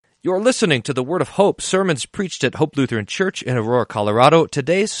You're listening to the Word of Hope, sermons preached at Hope Lutheran Church in Aurora, Colorado.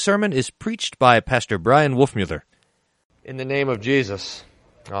 Today's sermon is preached by Pastor Brian Wolfmueller. In the name of Jesus,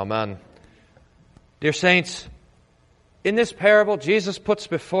 amen. Dear saints, in this parable, Jesus puts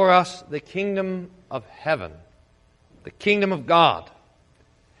before us the kingdom of heaven, the kingdom of God.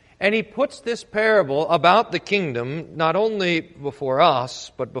 And he puts this parable about the kingdom not only before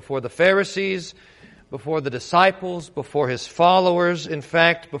us, but before the Pharisees, before the disciples, before his followers, in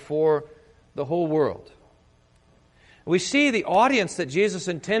fact, before the whole world. We see the audience that Jesus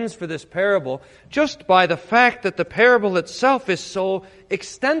intends for this parable just by the fact that the parable itself is so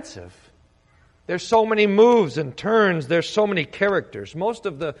extensive. There's so many moves and turns, there's so many characters. Most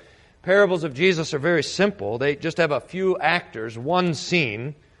of the parables of Jesus are very simple. They just have a few actors, one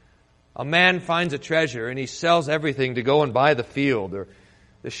scene. A man finds a treasure and he sells everything to go and buy the field, or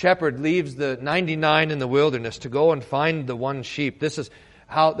the shepherd leaves the 99 in the wilderness to go and find the one sheep. This is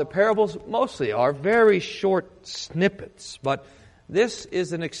how the parables mostly are, very short snippets. But this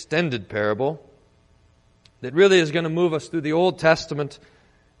is an extended parable that really is going to move us through the Old Testament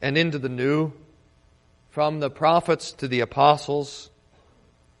and into the New, from the prophets to the apostles,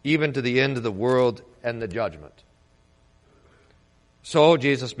 even to the end of the world and the judgment. So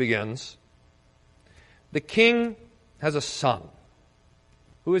Jesus begins. The king has a son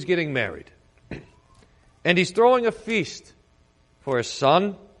who is getting married. And he's throwing a feast for his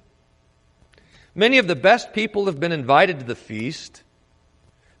son. Many of the best people have been invited to the feast,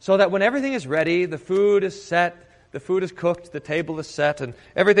 so that when everything is ready, the food is set, the food is cooked, the table is set, and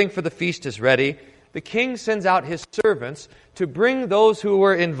everything for the feast is ready, the king sends out his servants to bring those who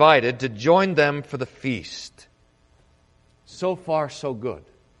were invited to join them for the feast. So far, so good.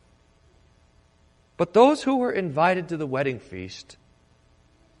 But those who were invited to the wedding feast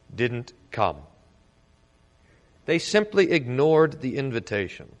didn't come. They simply ignored the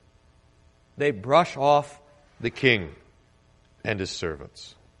invitation. They brush off the king and his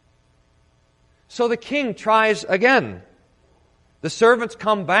servants. So the king tries again. The servants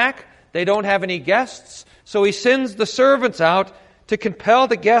come back. They don't have any guests. So he sends the servants out to compel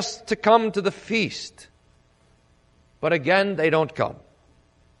the guests to come to the feast. But again, they don't come.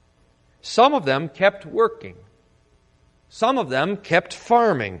 Some of them kept working. Some of them kept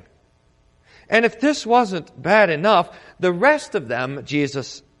farming. And if this wasn't bad enough, the rest of them,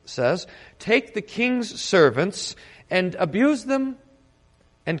 Jesus says, take the king's servants and abuse them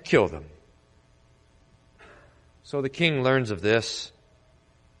and kill them. So the king learns of this,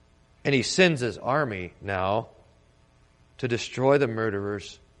 and he sends his army now to destroy the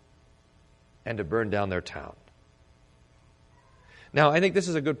murderers and to burn down their town. Now, I think this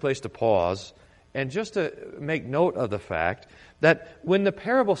is a good place to pause and just to make note of the fact that when the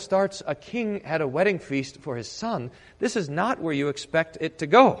parable starts, a king had a wedding feast for his son, this is not where you expect it to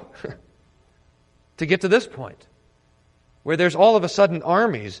go. To get to this point, where there's all of a sudden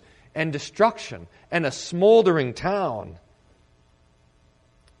armies and destruction and a smoldering town.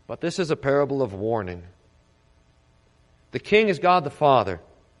 But this is a parable of warning. The king is God the Father.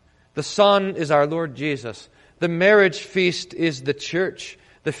 The Son is our Lord Jesus. The marriage feast is the church,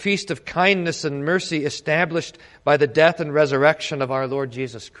 the feast of kindness and mercy established by the death and resurrection of our Lord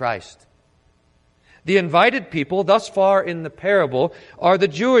Jesus Christ. The invited people thus far in the parable are the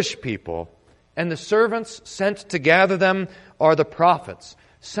Jewish people, and the servants sent to gather them are the prophets,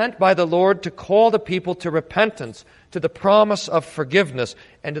 sent by the Lord to call the people to repentance, to the promise of forgiveness,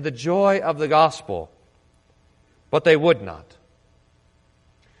 and to the joy of the gospel. But they would not.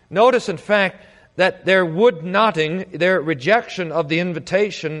 Notice, in fact, that their would-notting, their rejection of the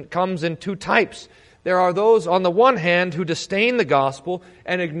invitation, comes in two types. There are those, on the one hand, who disdain the gospel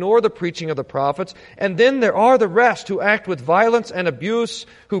and ignore the preaching of the prophets, and then there are the rest who act with violence and abuse,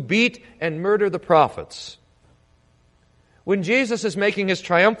 who beat and murder the prophets. When Jesus is making his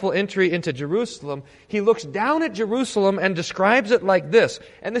triumphal entry into Jerusalem, he looks down at Jerusalem and describes it like this,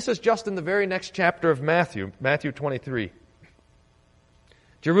 and this is just in the very next chapter of Matthew 23.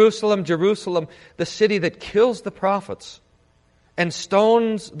 Jerusalem, Jerusalem, the city that kills the prophets and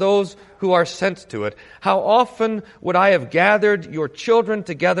stones those who are sent to it. How often would I have gathered your children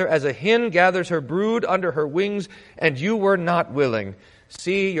together as a hen gathers her brood under her wings, and you were not willing.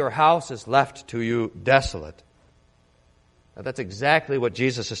 See, your house is left to you desolate. Now, that's exactly what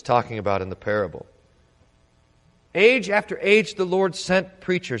Jesus is talking about in the parable. Age after age, the Lord sent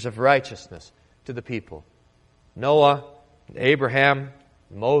preachers of righteousness to the people. Noah, Abraham,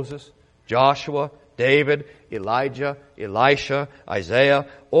 Moses, Joshua, David, Elijah, Elisha, Isaiah,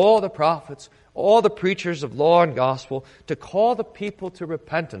 all the prophets, all the preachers of law and gospel, to call the people to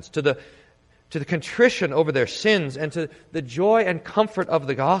repentance, to to the contrition over their sins, and to the joy and comfort of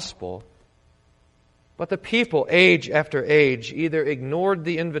the gospel. But the people, age after age, either ignored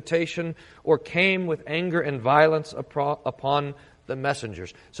the invitation or came with anger and violence upon the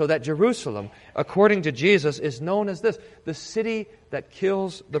messengers. So that Jerusalem, according to Jesus, is known as this, the city that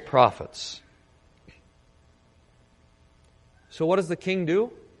kills the prophets. So what does the king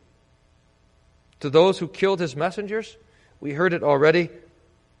do to those who killed his messengers? We heard it already.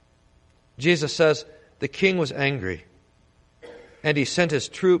 Jesus says the king was angry, and he sent his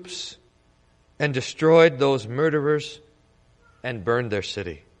troops and destroyed those murderers and burned their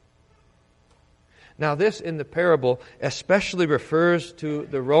city. Now this in the parable especially refers to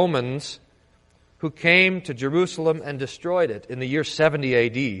the Romans who came to Jerusalem and destroyed it in the year 70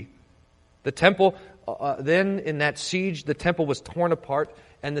 A.D. The temple, then in that siege, the temple was torn apart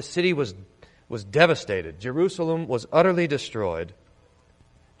and the city was devastated. Jerusalem was utterly destroyed.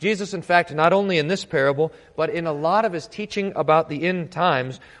 Jesus, in fact, not only in this parable, but in a lot of his teaching about the end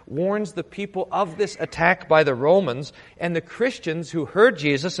times, warns the people of this attack by the Romans, and the Christians who heard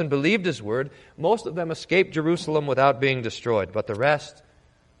Jesus and believed his word, most of them escaped Jerusalem without being destroyed, but the rest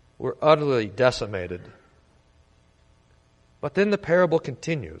were utterly decimated. But then the parable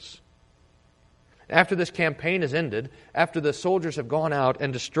continues. After this campaign is ended, after the soldiers have gone out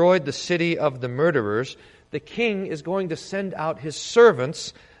and destroyed the city of the murderers, the king is going to send out his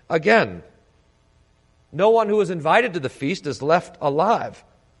servants again. No one who is invited to the feast is left alive.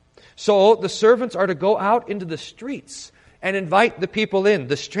 So the servants are to go out into the streets and invite the people in,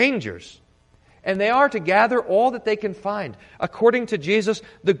 the strangers. And they are to gather all that they can find, according to Jesus,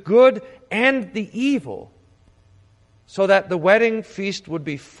 the good and the evil, so that the wedding feast would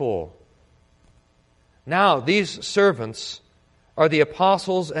be full. Now, these servants are the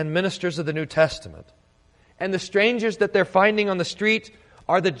apostles and ministers of the New Testament. And the strangers that they're finding on the street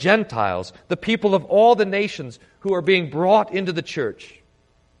are the Gentiles, the people of all the nations who are being brought into the church.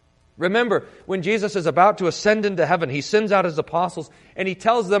 Remember, when Jesus is about to ascend into heaven, he sends out his apostles and he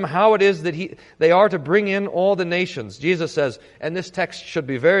tells them how it is that they are to bring in all the nations. Jesus says, and this text should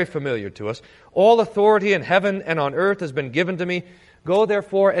be very familiar to us, "All authority in heaven and on earth has been given to me. Go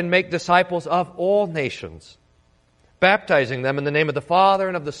therefore and make disciples of all nations, baptizing them in the name of the Father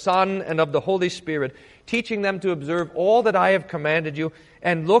and of the Son and of the Holy Spirit, teaching them to observe all that I have commanded you.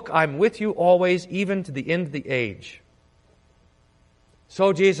 And look, I'm with you always, even to the end of the age."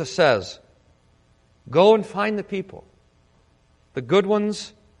 So Jesus says, go and find the people, the good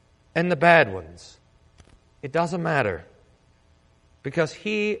ones and the bad ones. It doesn't matter, because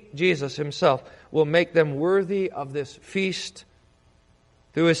he, Jesus himself, will make them worthy of this feast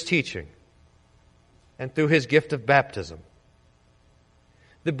through his teaching and through his gift of baptism.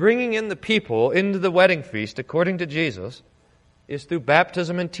 The bringing in the people into the wedding feast, according to Jesus, is through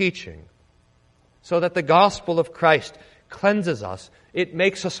baptism and teaching, so that the gospel of Christ cleanses us, it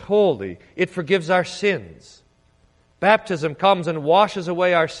makes us holy, it forgives our sins. Baptism comes and washes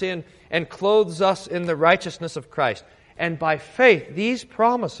away our sin and clothes us in the righteousness of Christ. And by faith, these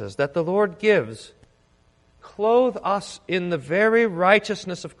promises that the Lord gives clothe us in the very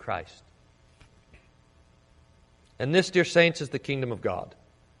righteousness of Christ. And this, dear saints, is the kingdom of God.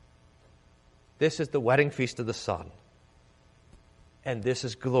 This is the wedding feast of the Son. And this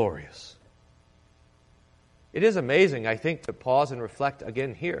is glorious. It is amazing, I think, to pause and reflect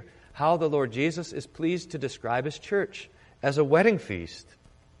again here how the Lord Jesus is pleased to describe his church as a wedding feast,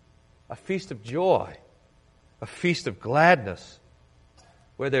 a feast of joy, a feast of gladness,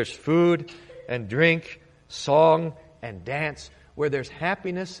 where there's food and drink, song and dance, where there's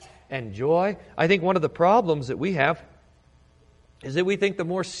happiness and joy. I think one of the problems that we have is that we think the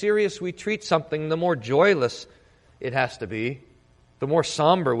more serious we treat something, the more joyless it has to be, the more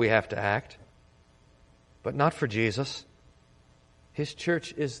somber we have to act. But not for Jesus. His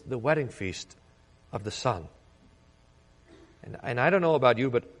church is the wedding feast of the Son. And I don't know about you,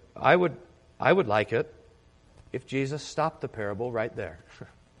 but I would like it if Jesus stopped the parable right there.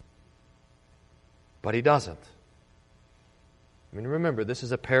 But he doesn't. I mean, remember, this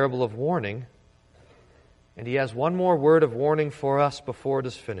is a parable of warning, and he has one more word of warning for us before it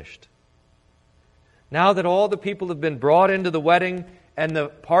is finished. Now that all the people have been brought into the wedding and the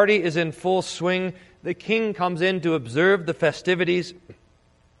party is in full swing, the king comes in to observe the festivities,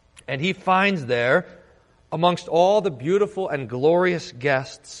 and he finds there, amongst all the beautiful and glorious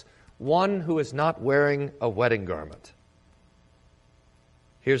guests, one who is not wearing a wedding garment.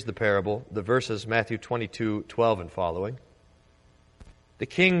 Here's the parable, the verses, Matthew 22:12 and following. The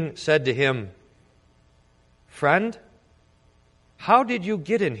king said to him, "Friend, how did you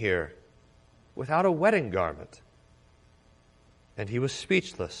get in here without a wedding garment?" And he was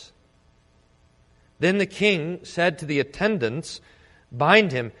speechless. Then the king said to the attendants,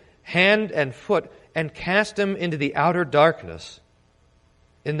 "Bind him hand and foot and cast him into the outer darkness.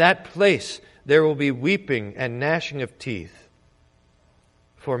 In that place there will be weeping and gnashing of teeth.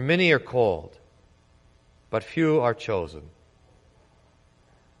 For many are called, but few are chosen."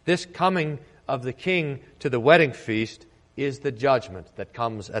 This coming of the king to the wedding feast is the judgment that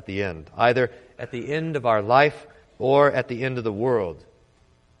comes at the end, either at the end of our life or at the end of the world,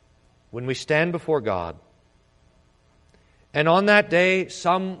 when we stand before God. And on that day,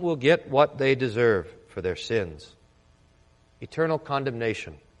 some will get what they deserve for their sins: eternal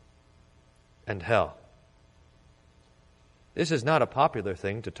condemnation and hell. This is not a popular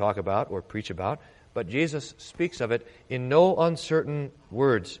thing to talk about or preach about, but Jesus speaks of it in no uncertain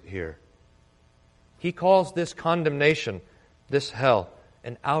words here. He calls this condemnation, this hell,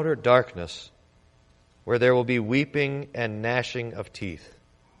 an outer darkness where there will be weeping and gnashing of teeth.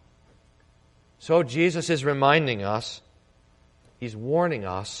 So Jesus is reminding us, He's warning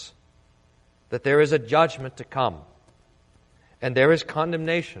us that there is a judgment to come, and there is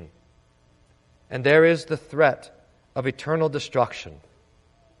condemnation, and there is the threat of eternal destruction.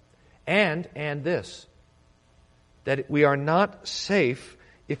 And this, that we are not safe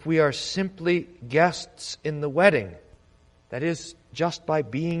if we are simply guests in the wedding. That is, just by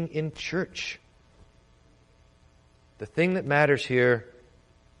being in church. The thing that matters here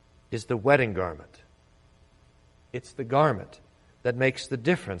is the wedding garment. It's the garment that makes the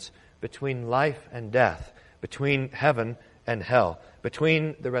difference between life and death, between heaven and hell,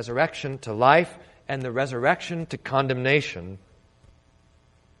 between the resurrection to life and the resurrection to condemnation.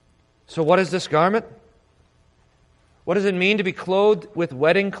 So what is this garment? What does it mean to be clothed with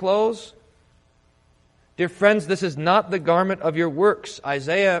wedding clothes? Dear friends, this is not the garment of your works.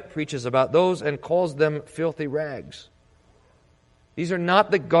 Isaiah preaches about those and calls them filthy rags. These are not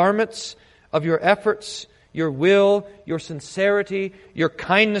the garments of your efforts, your will, your sincerity, your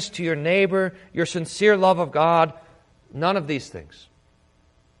kindness to your neighbor, your sincere love of God. None of these things.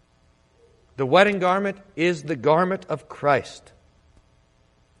 The wedding garment is the garment of Christ.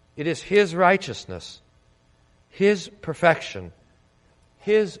 It is His righteousness, His perfection,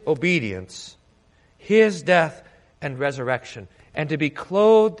 His obedience, His death and resurrection. And to be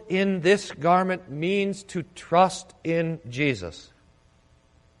clothed in this garment means to trust in Jesus,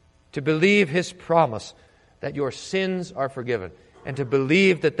 to believe His promise that your sins are forgiven, and to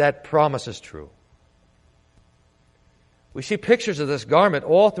believe that that promise is true. We see pictures of this garment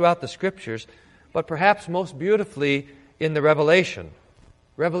all throughout the Scriptures, but perhaps most beautifully in the Revelation.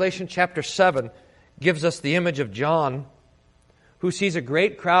 Revelation chapter 7 gives us the image of John, who sees a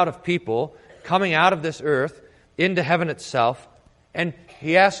great crowd of people coming out of this earth into heaven itself. And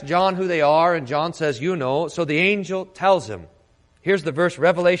he asks John who they are, and John says, "You know." So the angel tells him. Here's the verse,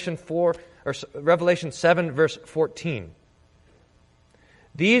 Revelation 7, verse 14.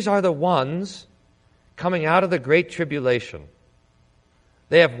 "These are the ones coming out of the great tribulation.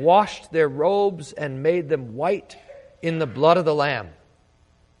 They have washed their robes and made them white in the blood of the Lamb."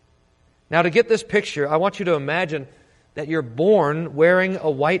 Now, to get this picture, I want you to imagine that you're born wearing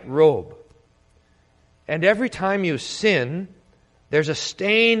a white robe. And every time you sin, there's a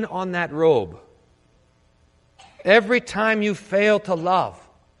stain on that robe. Every time you fail to love,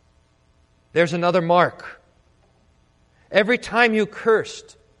 there's another mark. Every time you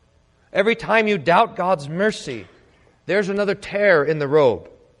cursed, every time you doubt God's mercy, there's another tear in the robe.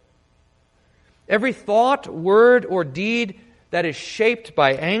 Every thought, word, or deed that is shaped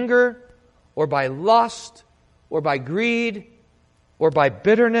by anger, or by lust, or by greed, or by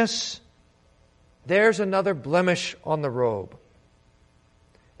bitterness, there's another blemish on the robe.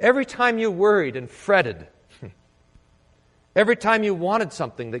 Every time you worried and fretted, every time you wanted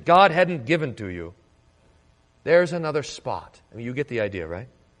something that God hadn't given to you, there's another spot. I mean, you get the idea, right?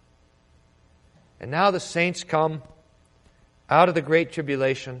 And now the saints come out of the great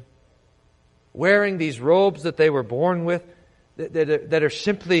tribulation, wearing these robes that they were born with, that are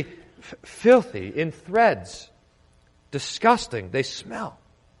simply filthy, in threads, disgusting. They smell.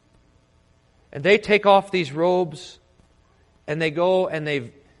 And they take off these robes, and they go and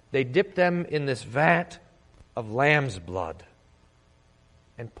they dip them in this vat of lamb's blood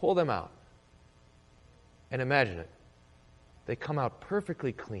and pull them out. And imagine it. They come out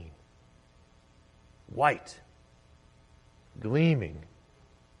perfectly clean, white, gleaming,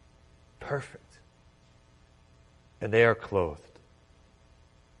 perfect. And they are clothed.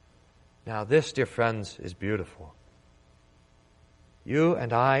 Now this, dear friends, is beautiful. You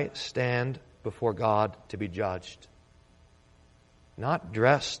and I stand before God to be judged, not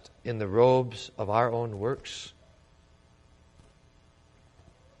dressed in the robes of our own works,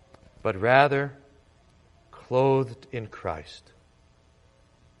 but rather clothed in Christ.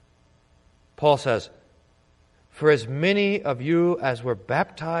 Paul says, "For as many of you as were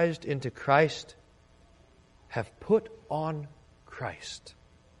baptized into Christ have put on Christ."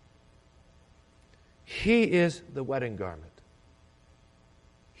 He is the wedding garment.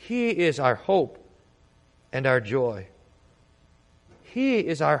 He is our hope and our joy. He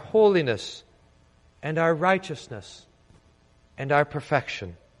is our holiness and our righteousness and our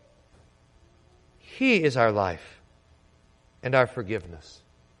perfection. He is our life and our forgiveness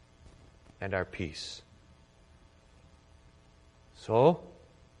and our peace. So,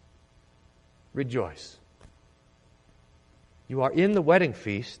 rejoice. You are in the wedding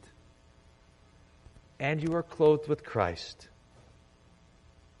feast, and you are clothed with Christ.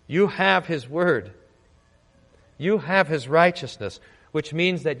 You have His Word. You have His righteousness, which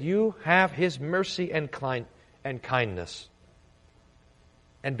means that you have His mercy and kindness.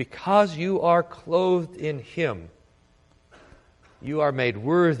 And because you are clothed in Him, you are made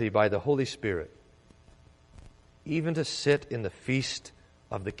worthy by the Holy Spirit, even to sit in the feast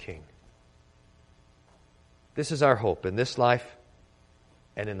of the King. This is our hope in this life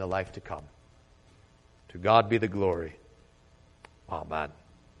and in the life to come. To God be the glory. Amen.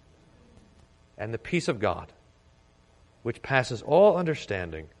 And the peace of God, which passes all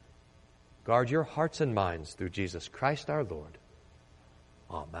understanding, guard your hearts and minds through Jesus Christ our Lord.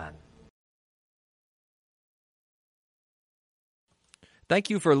 Amen. Thank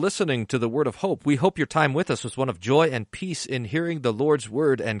you for listening to the Word of Hope. We hope your time with us was one of joy and peace in hearing the Lord's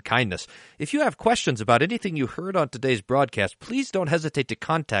Word and kindness. If you have questions about anything you heard on today's broadcast, please don't hesitate to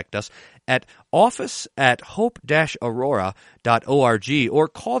contact us at office@hope-aurora.org or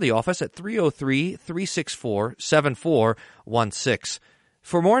call the office at 303-364-7416.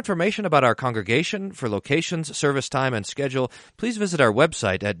 For more information about our congregation, for locations, service time, and schedule, please visit our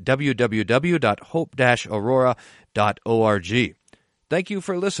website at www.hope-aurora.org. Thank you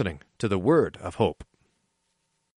for listening to the Word of Hope.